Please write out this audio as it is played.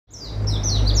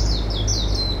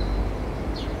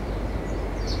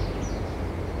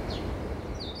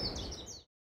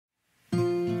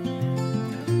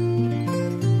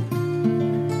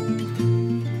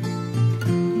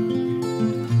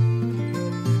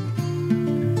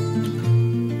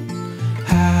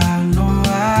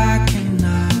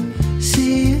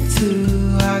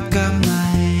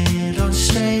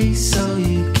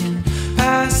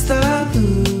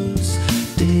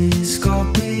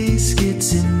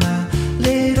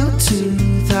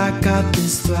got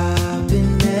this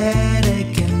throbbing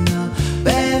headache and I'll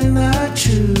bend the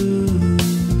truth.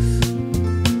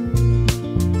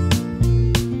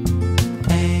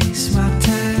 Ace my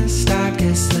test, I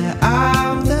guess that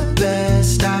I'm the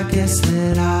best. I guess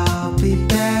that I'll be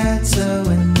better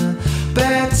when the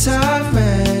beds are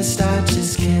rest. I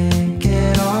just can't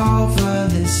get over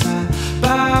this high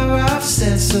bar I've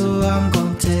set, so I'm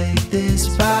gonna take this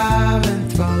bar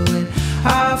and throw it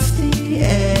off the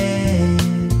edge.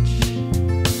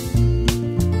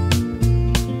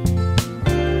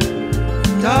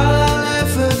 And all I'll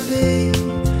ever be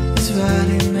is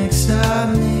riding next to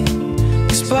me,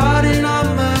 spotting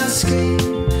on my screen,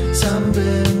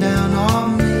 sunburn down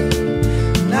on me.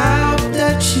 And I hope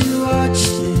that you watch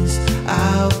this, I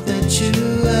hope that you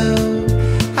will.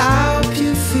 I hope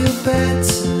you feel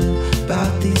better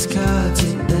about these cards you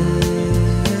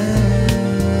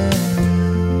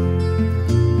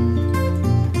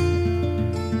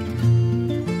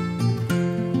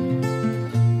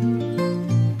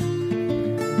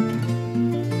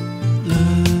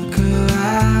Look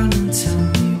around and tell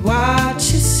me what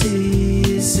you see.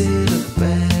 Is it a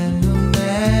brand new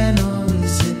man or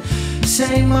is it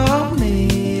same old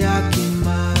me? I keep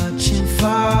marching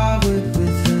forward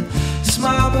with a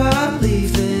small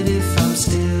belief that if I'm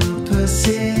still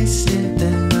persistent,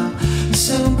 then I'll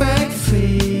soon break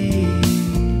free.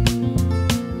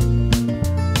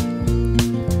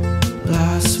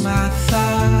 Lost my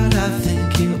thought, I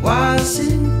think it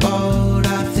wasn't bold.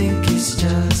 I think it's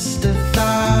just a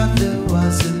thought that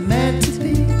wasn't meant to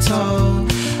be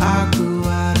told. I grew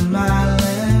out of my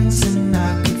lens and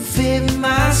I could fit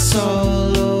my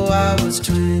soul. Oh, I was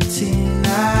 29,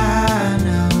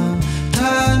 now I'm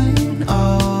turning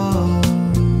old.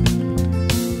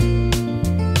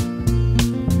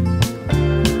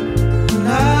 And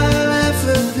all I'll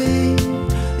ever be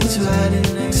is riding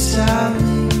next to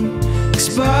me,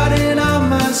 spotting on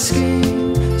my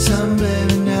screen,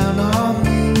 sunburn down on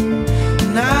me.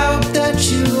 And I hope that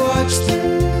you watch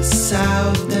this, I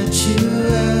hope that you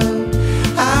will.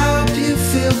 I hope you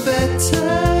feel better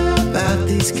about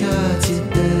these cards you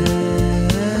dealt.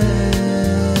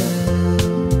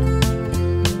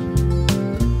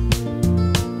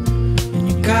 And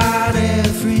you got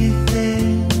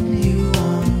everything you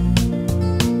want,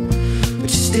 but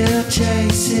you still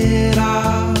chase it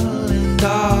all and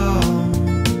all.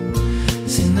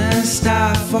 Seen that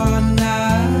stop for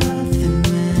nothing,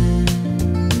 man.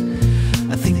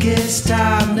 I think it's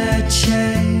time to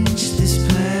change this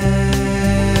plan.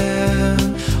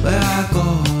 Where I go,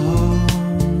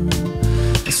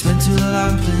 I spent too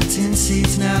long planting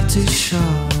seeds now to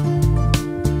show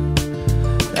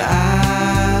that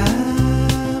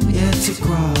I'm yet to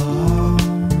grow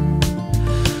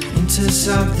into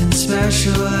something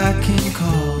special I can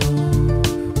call.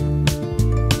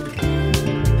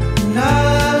 And all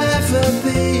I'll ever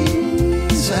be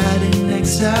is riding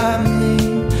next to me,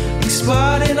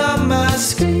 spotting on my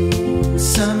screen,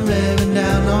 sun bearing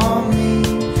down on me.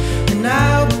 And I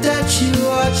hope that you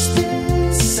watch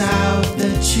this, I hope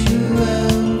that you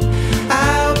will. I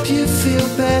hope you feel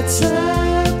better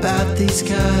about these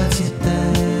cards you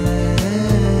dealt,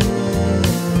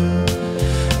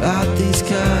 about these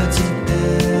cards you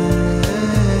dealt,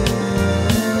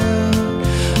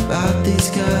 about these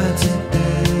cards you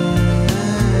dealt,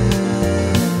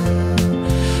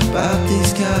 about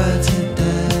these cards you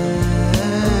dealt,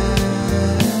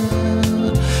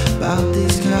 about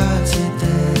these cards you dealt.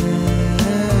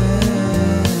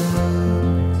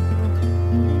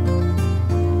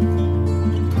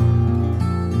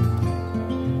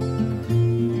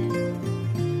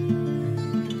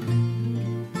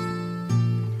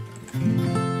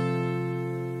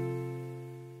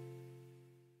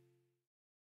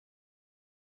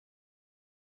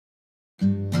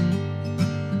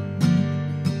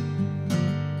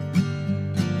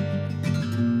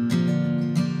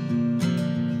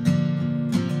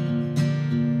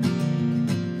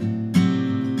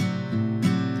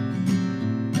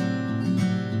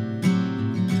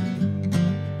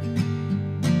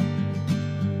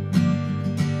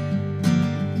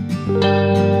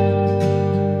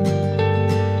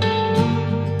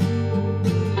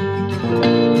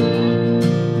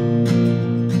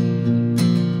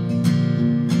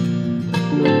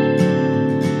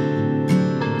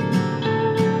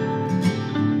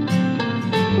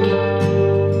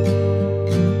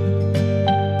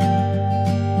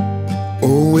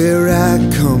 Oh, where I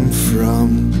come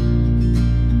from,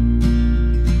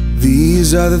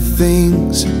 these are the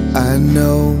things I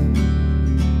know.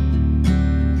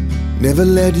 Never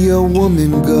let your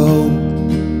woman go,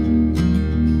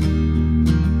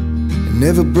 and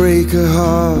never break her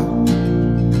heart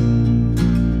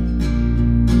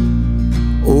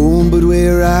Oh, but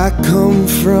where I come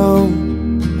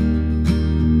from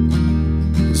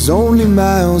is only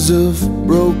miles of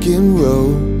broken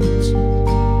roads,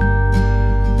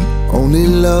 only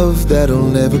love that'll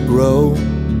never grow.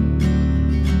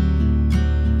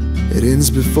 It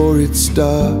ends before it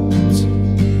starts.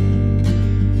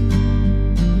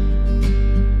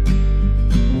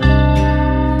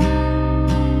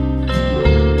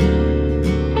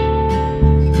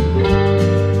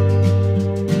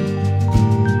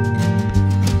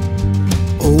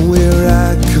 Oh, where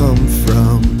I come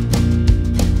from,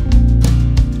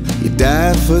 you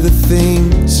die for the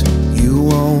things you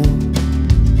own.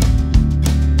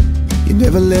 You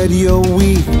never let your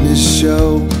weakness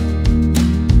show.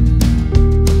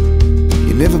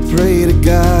 You never pray to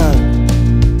God.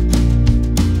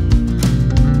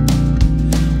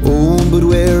 Oh, but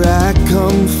where I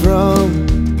come from,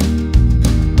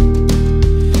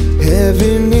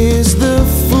 heaven is the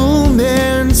full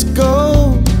man's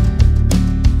goal.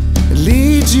 It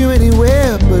leads you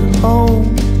anywhere but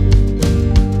home,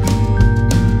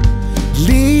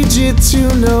 leads you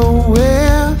to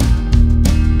nowhere.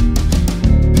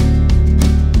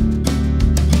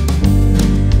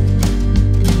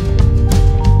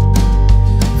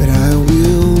 But I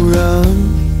will run,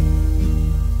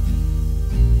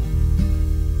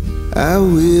 I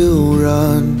will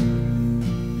run,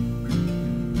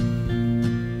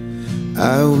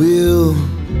 I will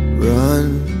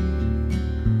run,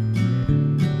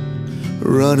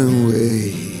 run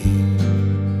away.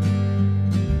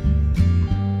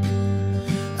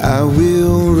 I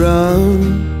will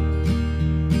run,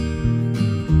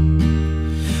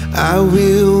 I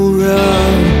will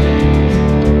run,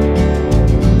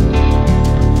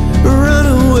 run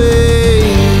away.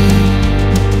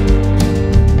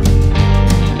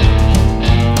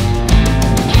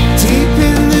 Deep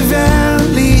in the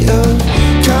valley of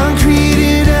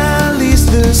concreted alleys,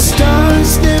 the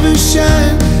stars never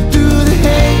shine through the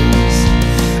haze.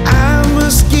 I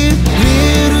must get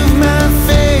rid of my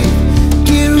faith,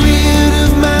 get rid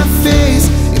of my face,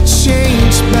 and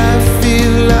change my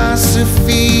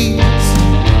philosophies.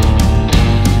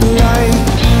 Like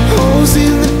holes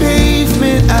in the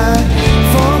pavement, I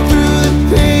fall through the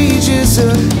pages. A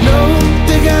note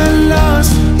that got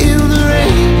lost in the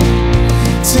rain.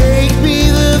 Take me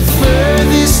the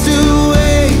furthest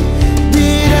away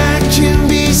that I can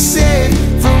be saved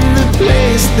from the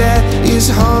place that is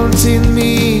haunting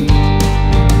me.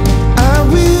 I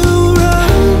will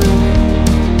run,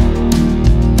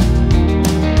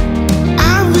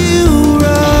 I will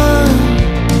run,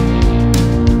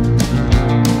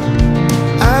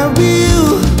 I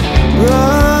will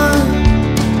run,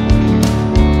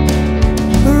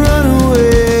 run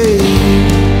away.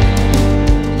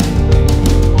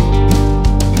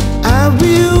 I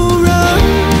will run,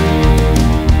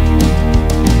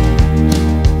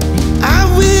 I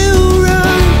will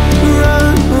run,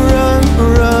 run, run,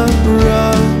 run,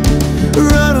 run,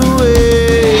 run away.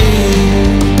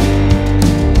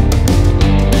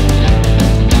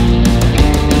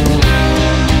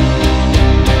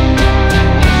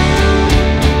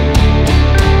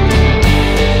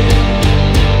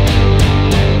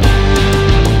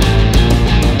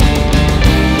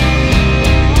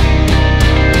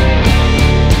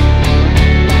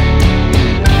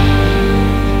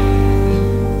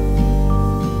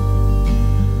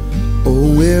 Oh,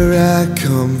 where I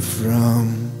come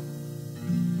from,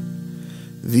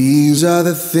 these are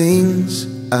the things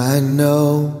I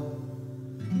know.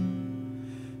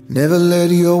 Never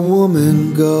let your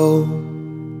woman go,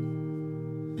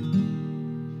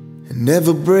 and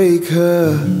never break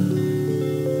her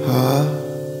heart.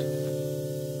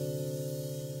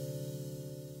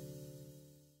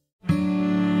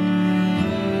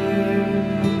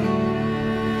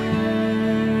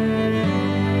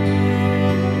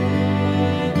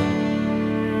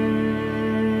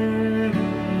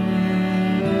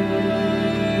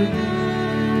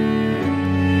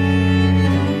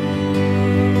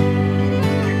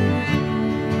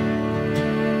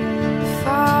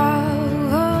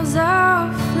 Falls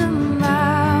off the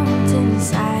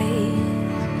mountainside,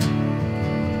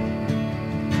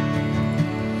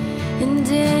 and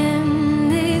in